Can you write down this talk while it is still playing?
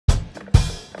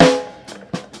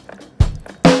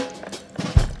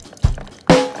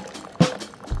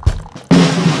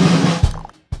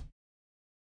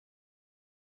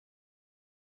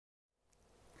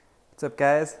What's up,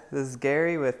 guys? This is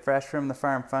Gary with Fresh from the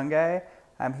Farm Fungi.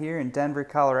 I'm here in Denver,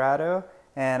 Colorado,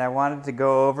 and I wanted to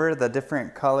go over the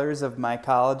different colors of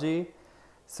mycology.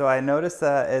 So I noticed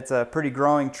that it's a pretty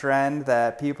growing trend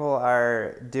that people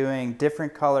are doing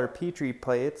different color Petri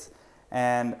plates,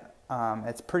 and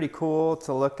it's pretty cool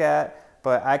to look at,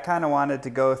 but I kind of wanted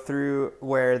to go through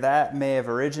where that may have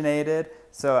originated.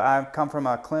 So I've come from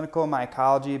a clinical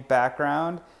mycology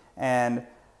background, and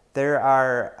there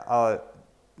are a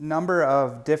number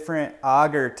of different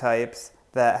agar types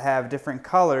that have different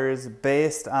colors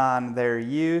based on their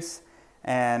use,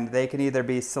 and they can either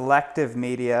be selective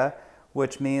media,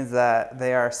 which means that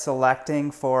they are selecting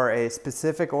for a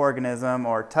specific organism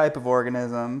or type of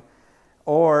organism,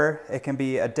 or it can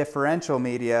be a differential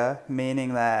media,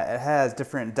 meaning that it has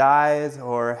different dyes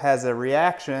or has a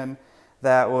reaction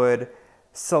that would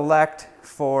select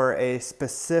for a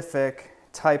specific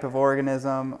type of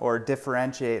organism or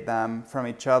differentiate them from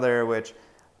each other, which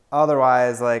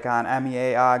otherwise, like on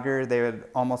MEA agar, they would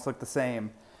almost look the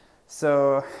same.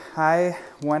 So I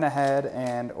went ahead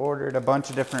and ordered a bunch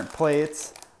of different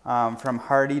plates from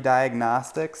Hardy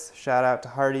Diagnostics. Shout out to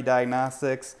Hardy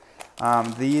Diagnostics.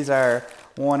 These are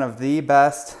one of the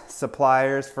best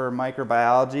suppliers for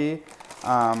microbiology.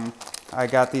 I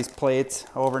got these plates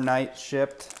overnight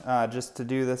shipped just to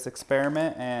do this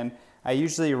experiment, and I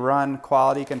usually run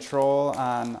quality control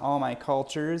on all my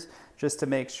cultures just to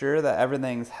make sure that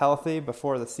everything's healthy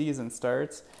before the season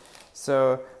starts.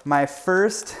 So my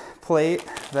first plate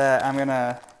that I'm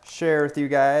gonna share with you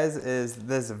guys is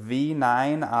this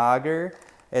V9 agar.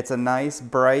 It's a nice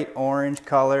bright orange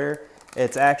color.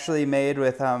 It's actually made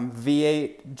with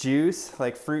V8 juice,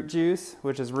 like fruit juice,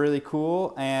 which is really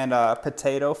cool, and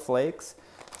potato flakes.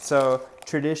 So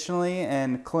traditionally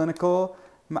in clinical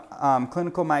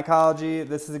mycology,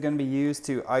 this is going to be used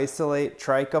to isolate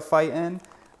trichophyton.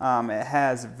 It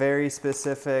has very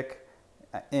specific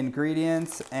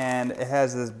ingredients, and it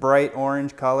has this bright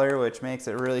orange color, which makes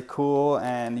it really cool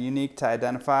and unique to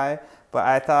identify. But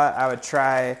I thought I would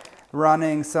try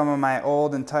running some of my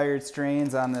old and tired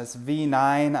strains on this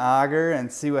V9 agar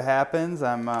and see what happens.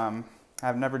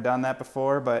 I've never done that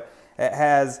before, but it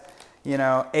has, you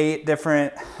know, 8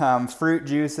 different fruit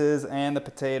juices and the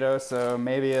potato, so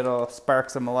maybe it'll spark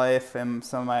some life in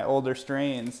some of my older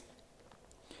strains.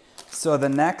 So the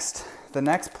next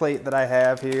plate that I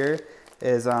have here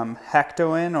is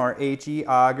Hectoin or HE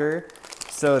agar.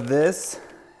 So this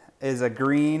is a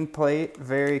green plate,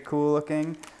 very cool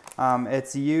looking.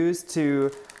 It's used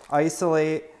to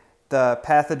isolate the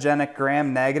pathogenic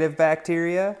gram-negative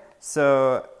bacteria.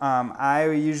 So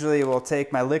I usually will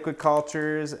take my liquid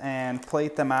cultures and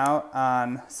plate them out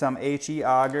on some HE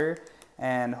agar,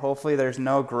 and hopefully there's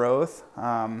no growth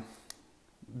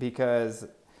because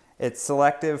it's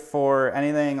selective for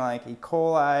anything like E.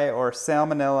 coli or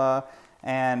salmonella,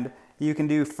 and you can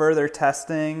do further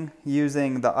testing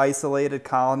using the isolated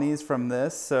colonies from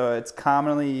this. So it's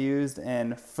commonly used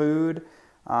in food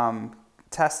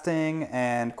testing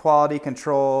and quality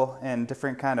control and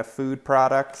different kind of food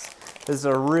products. This is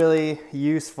a really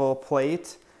useful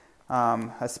plate,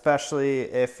 especially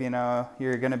if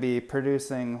you're going to be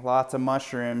producing lots of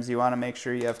mushrooms. You want to make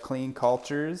sure you have clean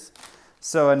cultures.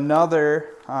 So another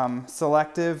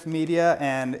selective media,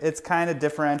 and it's kind of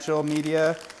differential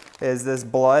media, is this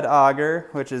blood agar,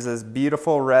 which is this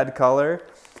beautiful red color.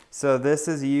 So this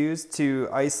is used to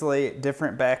isolate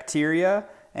different bacteria,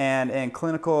 and in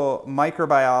clinical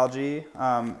microbiology,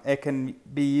 it can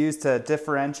be used to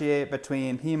differentiate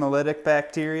between hemolytic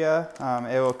bacteria.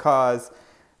 It will cause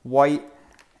white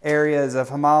areas of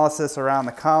hemolysis around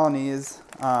the colonies,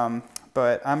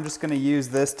 but I'm just going to use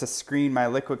this to screen my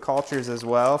liquid cultures as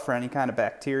well for any kind of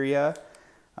bacteria.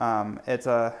 It's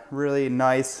a really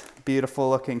nice, beautiful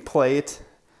looking plate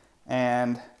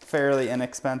and fairly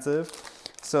inexpensive.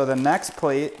 So the next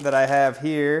plate that I have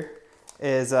here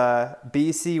is a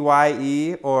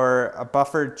BCYE, or a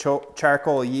buffered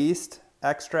charcoal yeast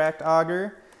extract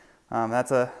agar.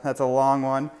 That's a long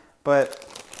one, but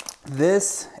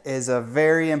this is a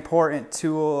very important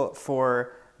tool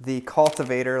for the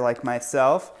cultivator like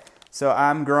myself. So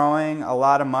I'm growing a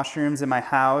lot of mushrooms in my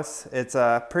house. It's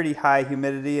a pretty high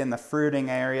humidity in the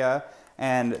fruiting area,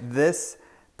 and this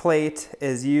plate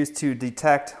is used to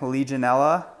detect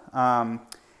Legionella.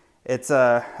 It's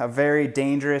a very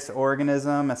dangerous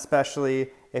organism,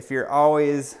 especially if you're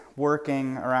always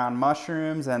working around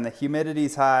mushrooms and the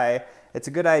humidity's high. It's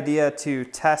a good idea to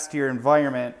test your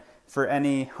environment for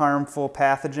any harmful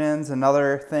pathogens.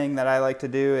 Another thing that I like to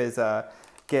do is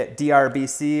get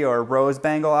DRBC or rose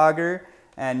bangle agar,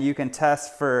 and you can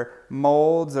test for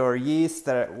molds or yeast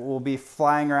that will be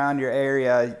flying around your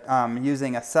area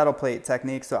using a settle plate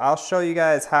technique. So I'll show you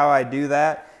guys how I do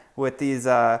that with these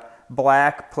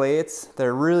black plates.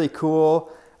 They're really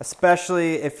cool,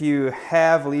 especially if you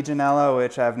have Legionella,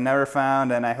 which I've never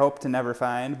found and I hope to never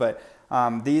find, but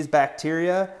these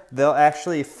bacteria, they'll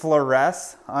actually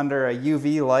fluoresce under a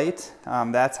UV light.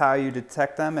 That's how you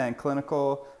detect them in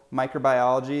clinical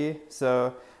microbiology.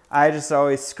 So I just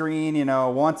always screen, you know,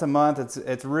 once a month.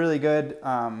 It's really good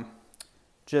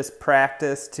just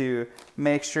practice to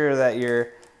make sure that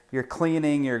you're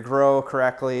cleaning your grow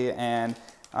correctly, and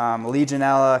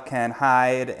Legionella can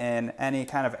hide in any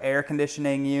kind of air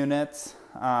conditioning units,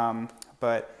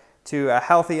 but to a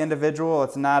healthy individual,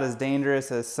 it's not as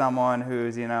dangerous as someone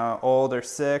who's, you know, old or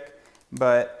sick.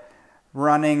 But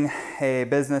running a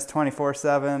business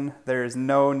 24/7, there's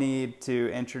no need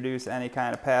to introduce any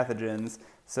kind of pathogens.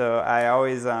 So I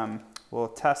always will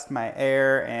test my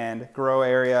air and grow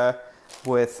area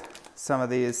with some of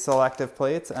these selective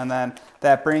plates. And then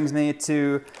that brings me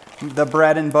to the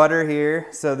bread and butter here.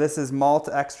 So this is malt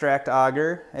extract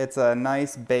agar. It's a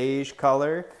nice beige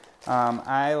color.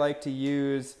 I like to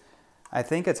use, I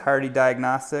think it's Hardy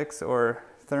Diagnostics or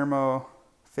Thermo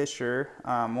Fisher.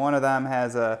 One of them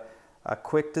has a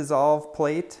quick dissolve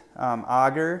plate,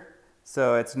 agar.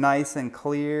 So it's nice and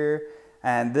clear.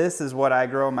 And this is what I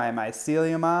grow my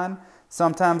mycelium on.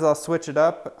 Sometimes I'll switch it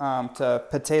up to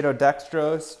potato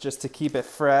dextrose just to keep it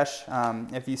fresh.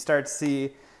 If you start to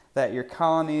see that your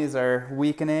colonies are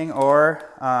weakening, or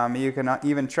you can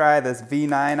even try this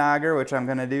V9 agar, which I'm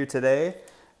gonna do today.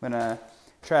 I'm gonna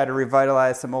try to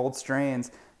revitalize some old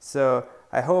strains. So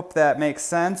I hope that makes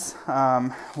sense.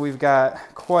 We've got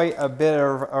quite a bit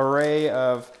of array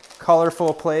of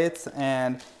colorful plates,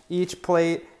 and each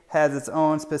plate has its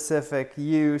own specific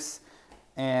use,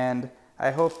 and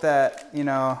I hope that, you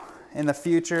know, in the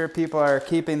future people are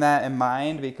keeping that in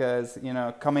mind, because, you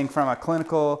know, coming from a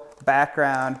clinical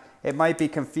background, it might be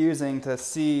confusing to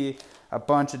see a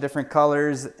bunch of different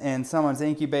colors in someone's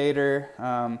incubator.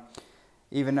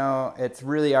 Even though it's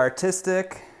really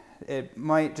artistic, it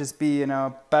might just be, you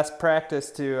know, best practice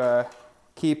to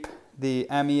keep the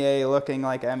MEA looking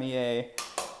like MEA.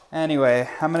 Anyway,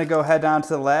 I'm gonna go head down to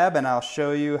the lab and I'll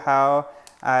show you how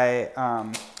I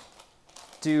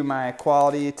do my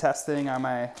quality testing on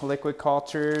my liquid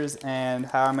cultures, and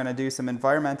how I'm gonna do some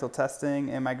environmental testing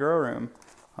in my grow room.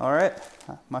 All right,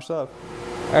 much love.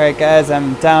 All right guys,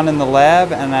 I'm down in the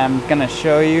lab and I'm gonna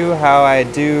show you how I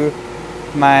do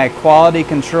my quality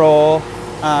control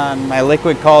on my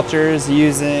liquid cultures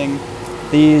using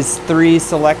these 3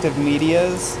 selective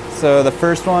medias. So the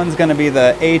first one's going to be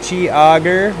the HE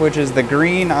agar, which is the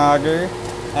green agar,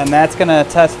 and that's going to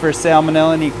test for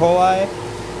Salmonella and E. coli.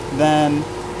 Then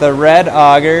the red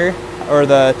agar, or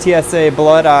the TSA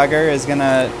blood agar, is going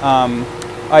to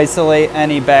isolate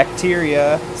any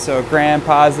bacteria, so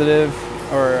gram-positive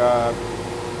or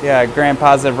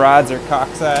gram-positive rods or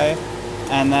cocci.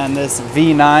 And then this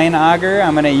V9 agar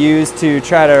I'm going to use to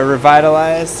try to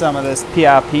revitalize some of this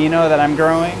piapino that I'm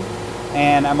growing.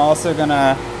 And I'm also going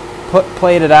to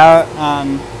plate it out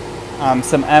on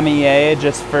some MEA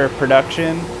just for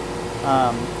production.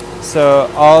 So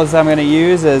all I'm going to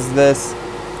use is this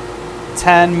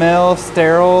 10 ml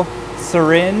sterile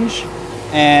syringe,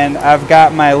 and I've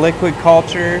got my liquid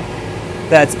culture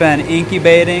that's been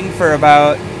incubating for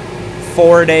about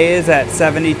 4 days at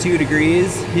 72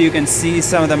 degrees. You can see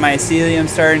some of the mycelium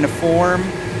starting to form,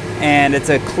 and it's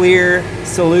a clear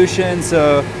solution,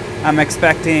 so I'm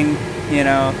expecting, you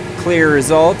know, clear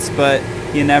results, but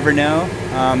you never know.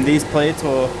 These plates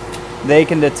they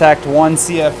can detect 1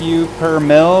 CFU per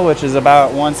mil, which is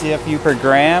about 1 CFU per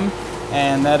gram,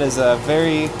 and that is a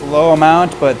very low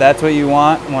amount, but that's what you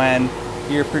want when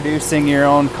you're producing your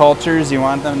own cultures. You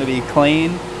want them to be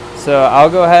clean. So I'll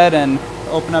go ahead and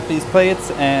open up these plates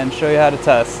and show you how to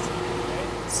test.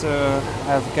 So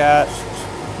I've got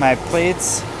my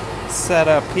plates set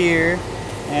up here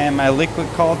and my liquid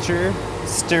culture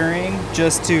stirring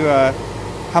just to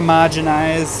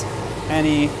homogenize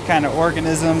any kind of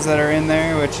organisms that are in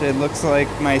there, which it looks like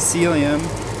mycelium,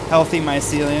 healthy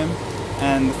mycelium.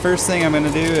 And the first thing I'm going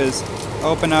to do is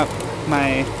open up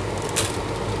my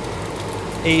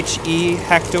HE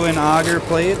Hectoin agar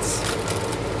plates.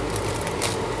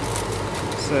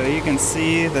 So you can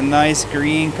see the nice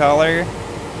green color.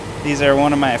 These are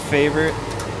one of my favorite.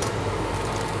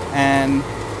 And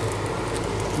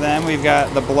then we've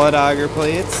got the blood agar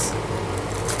plates,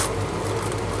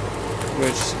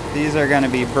 which these are going to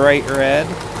be bright red.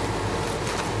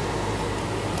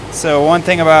 So one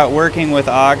thing about working with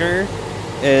agar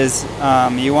is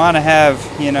you want to have,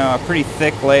 you know, a pretty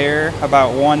thick layer,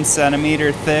 about 1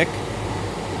 centimeter thick.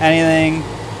 Anything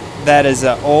that is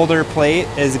an older plate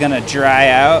is going to dry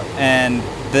out, and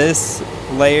this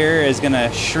layer is going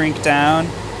to shrink down.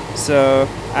 So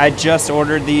I just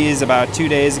ordered these about 2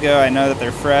 days ago. I know that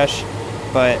they're fresh,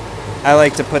 but I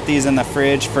like to put these in the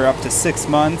fridge for up to 6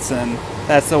 months, and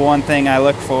that's the one thing I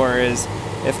look for, is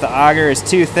if the agar is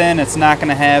too thin, it's not going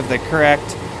to have the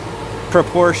correct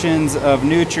proportions of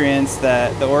nutrients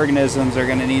that the organisms are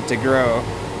going to need to grow.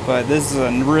 But this is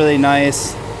a really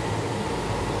nice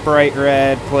bright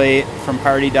red plate from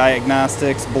Hardy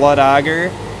Diagnostics, blood agar.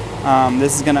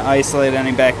 This is going to isolate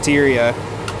any bacteria.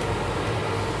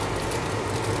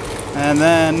 And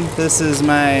then this is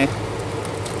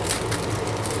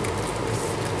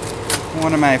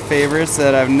one of my favorites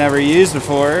that I've never used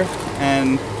before,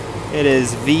 and it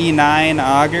is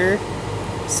V9 agar.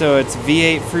 So it's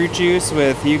V8 fruit juice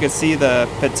with, you can see the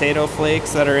potato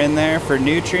flakes that are in there for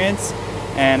nutrients.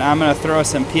 And I'm going to throw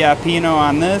some piapino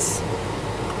on this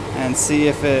and see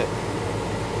if it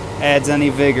adds any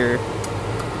vigor.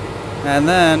 And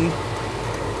then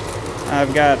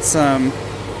I've got some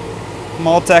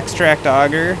malt extract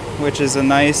agar, which is a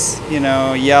nice, you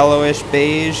know, yellowish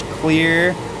beige,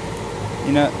 clear.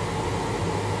 You know,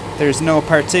 there's no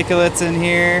particulates in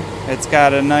here. It's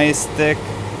got a nice thick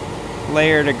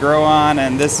layer to grow on,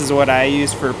 and this is what I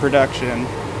use for production.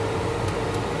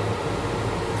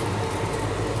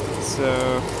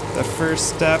 So the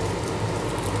first step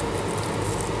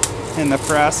in the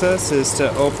process is to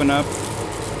open up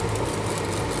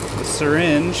the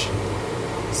syringe.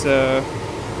 So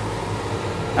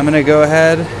I'm going to go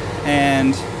ahead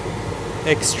and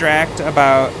extract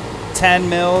about 10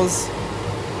 mils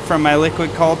from my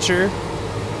liquid culture.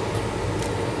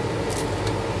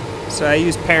 So I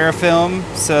use parafilm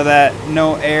so that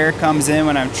no air comes in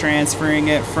when I'm transferring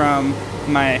it from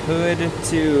my hood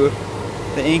to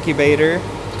the incubator.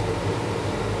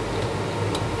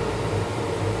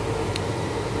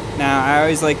 Now I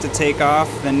always like to take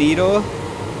off the needle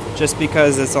just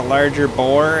because it's a larger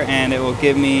bore and it will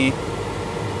give me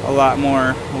a lot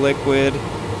more liquid,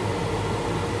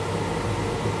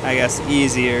 I guess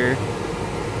easier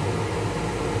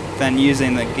than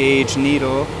using the gauge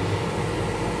needle.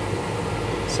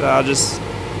 So I'll just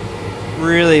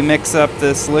really mix up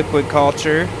this liquid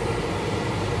culture,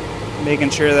 making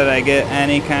sure that I get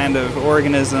any kind of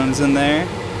organisms in there.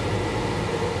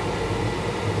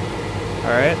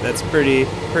 Alright, that's pretty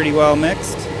well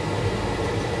mixed.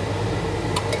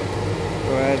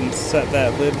 Go ahead and set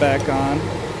that lid back on.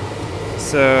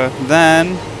 So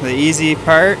then the easy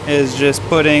part is just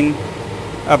putting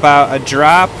about a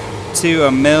drop to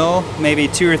a mil, maybe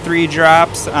 2 or 3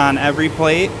 drops on every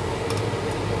plate.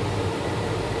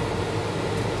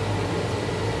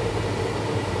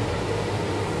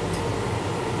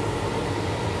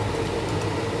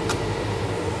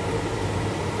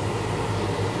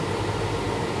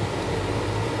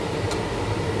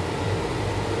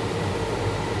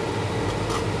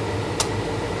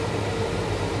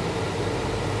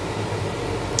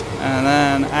 And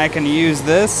then I can use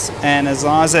this, and as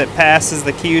long as it passes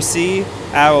the QC,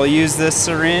 I will use this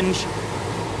syringe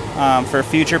for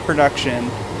future production.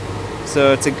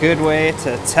 So it's a good way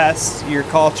to test your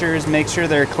cultures, make sure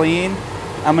they're clean.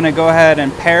 I'm going to go ahead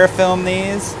and parafilm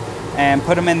these and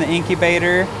put them in the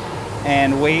incubator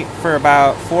and wait for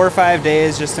about 4 or 5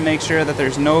 days just to make sure that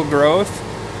there's no growth.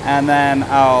 And then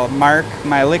I'll mark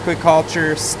my liquid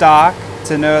culture stock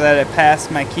to know that it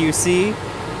passed my QC.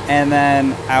 And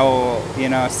then I will, you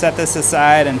know, set this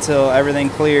aside until everything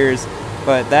clears.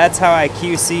 But that's how I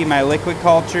QC my liquid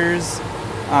cultures.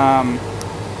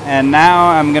 And now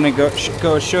I'm gonna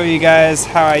go show you guys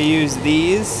how I use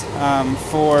these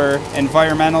for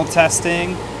environmental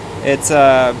testing. It's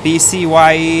a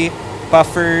BCYE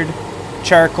buffered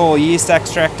charcoal yeast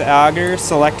extract agar,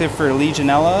 selective for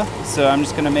Legionella. So I'm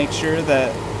just gonna make sure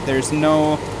that there's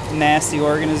no nasty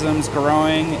organisms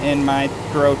growing in my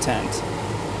grow tent.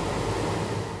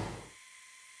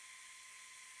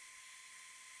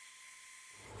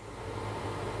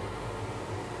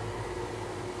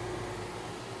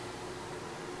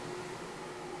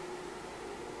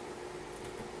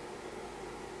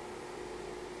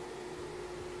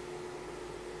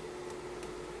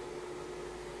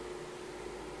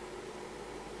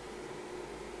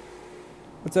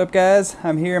 What's up, guys?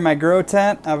 I'm here in my grow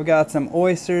tent. I've got some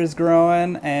oysters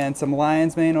growing and some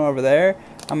lion's mane over there.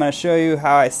 I'm going to show you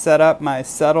how I set up my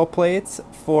settle plates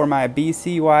for my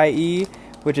BCYE,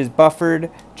 which is buffered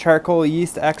charcoal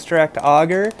yeast extract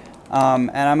agar.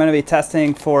 And I'm going to be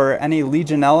testing for any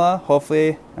Legionella.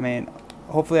 Hopefully, I mean,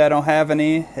 hopefully I don't have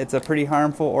any. It's a pretty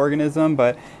harmful organism,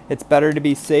 but it's better to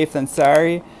be safe than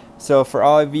sorry. So for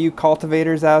all of you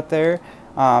cultivators out there,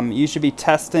 you should be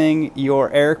testing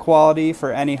your air quality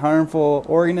for any harmful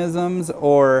organisms,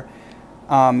 or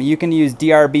you can use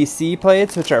DRBC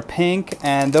plates, which are pink,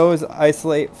 and those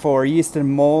isolate for yeast and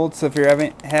mold. So if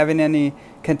you're having any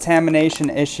contamination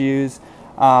issues,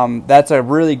 that's a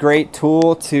really great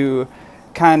tool to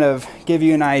kind of give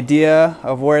you an idea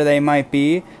of where they might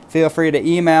be. Feel free to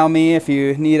email me if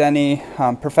you need any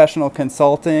professional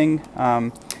consulting.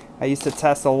 I used to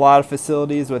test a lot of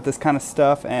facilities with this kind of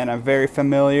stuff, and I'm very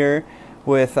familiar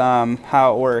with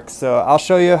how it works. So I'll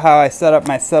show you how I set up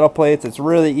my settle plates. It's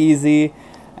really easy,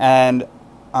 and then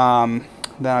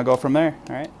I'll go from there.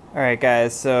 All right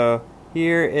guys, so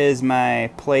here is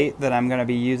my plate that I'm going to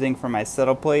be using for my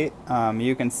settle plate.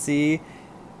 You can see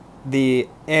the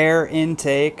air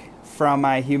intake from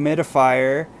my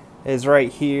humidifier is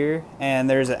right here, and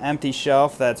there's an empty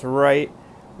shelf that's right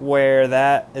where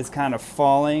that is kind of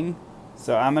falling.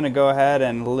 So I'm going to go ahead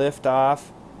and lift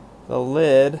off the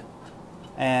lid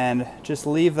and just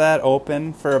leave that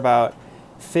open for about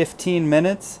 15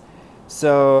 minutes.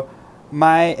 So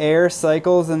my air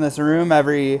cycles in this room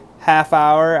every half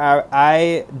hour.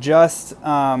 I just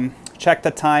check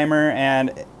the timer,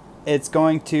 and it's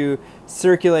going to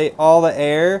circulate all the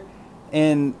air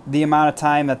in the amount of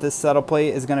time that this settle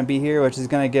plate is going to be here, which is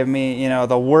going to give me, you know,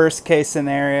 the worst case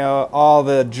scenario. All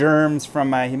the germs from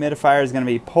my humidifier is going to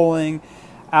be pulling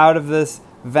out of this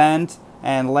vent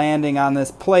and landing on this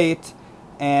plate.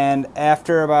 And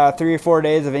after about 3 or 4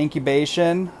 days of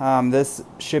incubation, this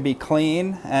should be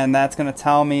clean, and that's going to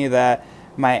tell me that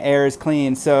my air is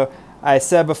clean. So I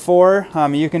said before,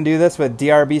 you can do this with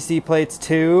DRBC plates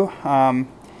too.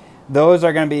 Those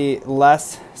are going to be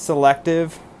less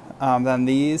selective than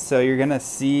these, so you're going to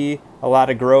see a lot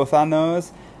of growth on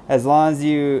those. As long as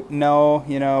you know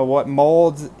what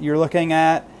molds you're looking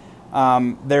at.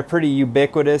 They're pretty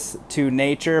ubiquitous to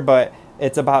nature, but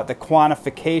it's about the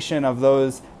quantification of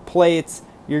those plates.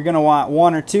 You're going to want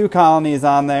 1 or 2 colonies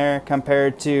on there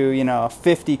compared to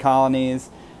 50 colonies.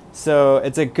 So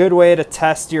it's a good way to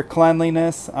test your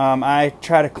cleanliness. I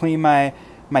try to clean my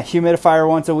humidifier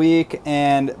once a week,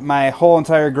 and my whole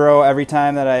entire grow every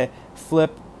time that I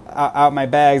flip out my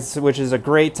bags, which is a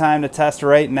great time to test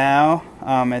right now.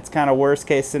 It's kind of worst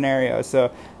case scenario.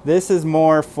 So this is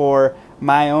more for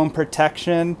my own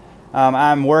protection.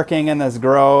 I'm working in this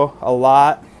grow a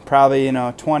lot, probably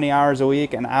 20 hours a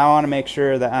week, and I want to make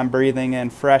sure that I'm breathing in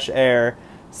fresh air.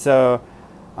 So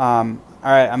all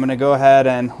right, I'm gonna go ahead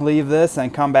and leave this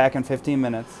and come back in 15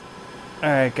 minutes. All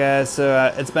right guys,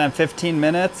 so it's been 15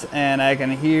 minutes and I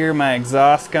can hear my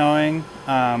exhaust going.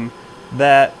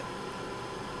 That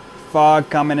fog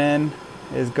coming in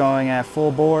is going at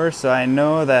full bore, so I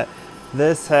know that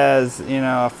this has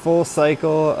a full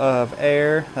cycle of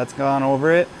air that's gone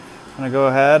over it. I'm gonna go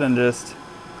ahead and just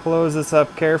close this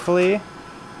up carefully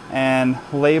and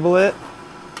label it.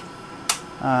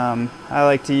 I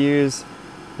like to use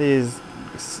these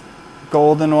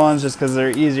golden ones just because they're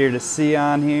easier to see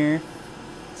on here.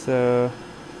 So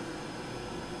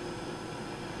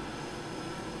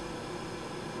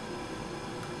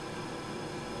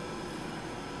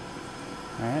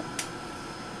alright,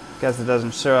 guess it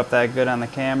doesn't show up that good on the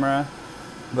camera,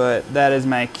 but that is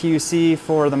my QC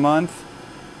for the month,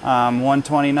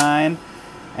 129,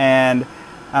 and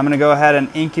I'm gonna go ahead and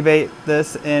incubate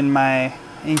this in my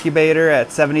incubator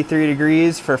at 73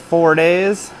 degrees for 4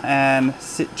 days and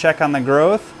check on the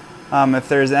growth. If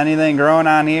there's anything growing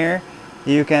on here,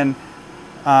 you can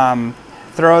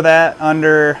throw that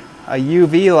under a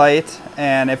UV light,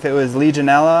 and if it was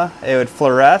Legionella, it would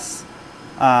fluoresce.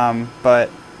 But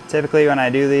typically when I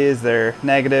do these, they're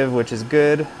negative, which is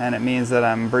good, and it means that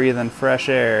I'm breathing fresh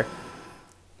air.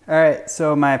 Alright,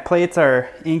 so my plates are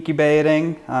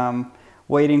incubating,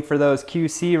 waiting for those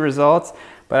QC results,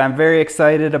 but I'm very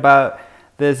excited about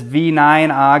this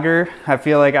V9 auger. I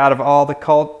feel like out of all the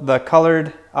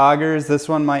colored augers, this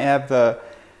one might have the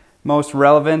most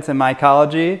relevance in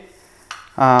mycology.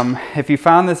 If you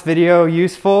found this video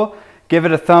useful, give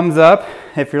it a thumbs up.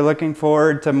 If you're looking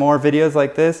forward to more videos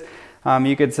like this,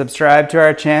 you could subscribe to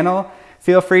our channel.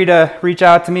 Feel free to reach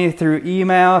out to me through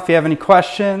email if you have any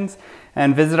questions,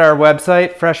 and visit our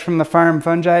website,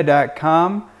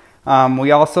 freshfromthefarmfungi.com.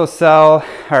 We also sell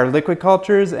our liquid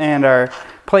cultures and our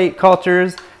plate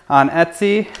cultures on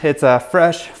Etsy. It's a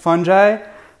fresh fungi.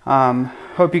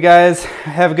 Hope you guys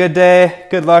have a good day.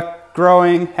 Good luck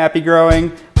growing. Happy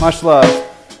growing. Much love.